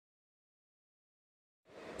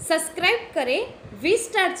Subscribe करें we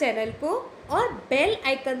star channel को और बेल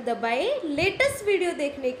आइकन दबाएं लेटेस्ट वीडियो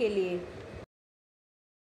देखने के लिए।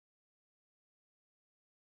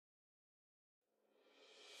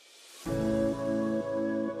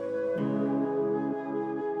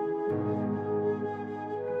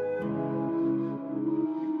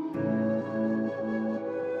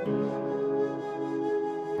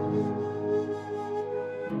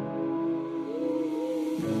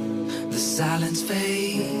 The silence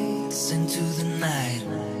fades into the night.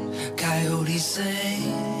 Coyotes sing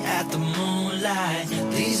at the moonlight.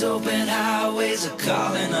 These open highways are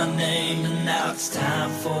calling our name, and now it's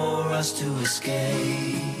time for us to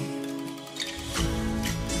escape.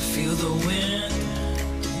 Feel the wind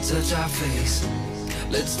touch our face.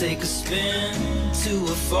 Let's take a spin to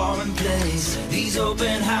a foreign place. These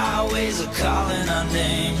open highways are calling our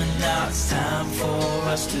name, and now it's time for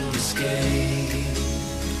us to escape.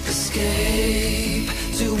 Escape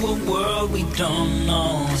to a world we don't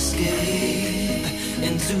know. Escape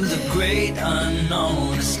into the great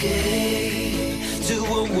unknown. Escape to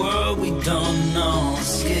a world we don't know.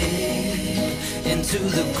 Escape into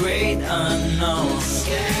the great unknown.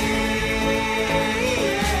 Escape,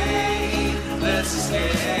 let's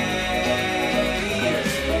escape.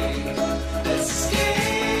 Let's escape.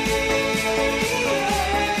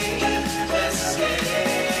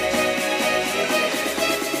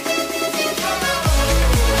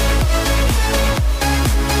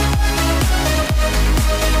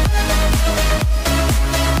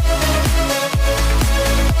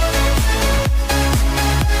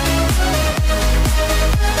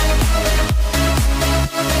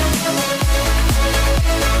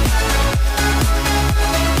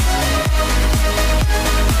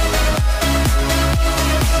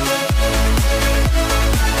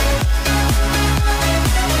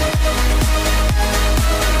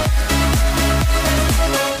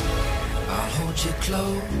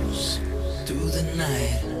 Close through the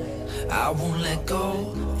night, I won't let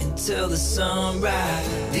go until the sunrise.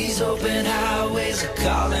 These open highways are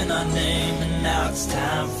calling our name, and now it's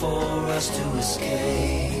time for us to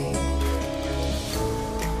escape.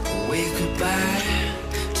 Wave goodbye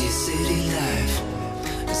to your city life,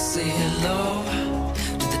 and say hello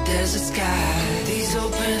to the desert sky. These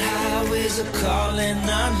open highways are calling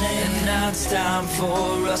our name, and now it's time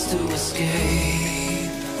for us to escape.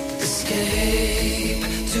 Escape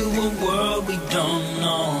to a world we don't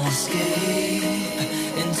know. Escape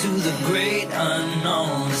into the great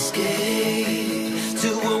unknown. Escape to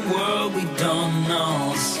a world we don't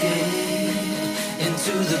know. Escape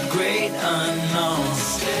into the great unknown.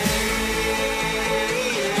 Escape.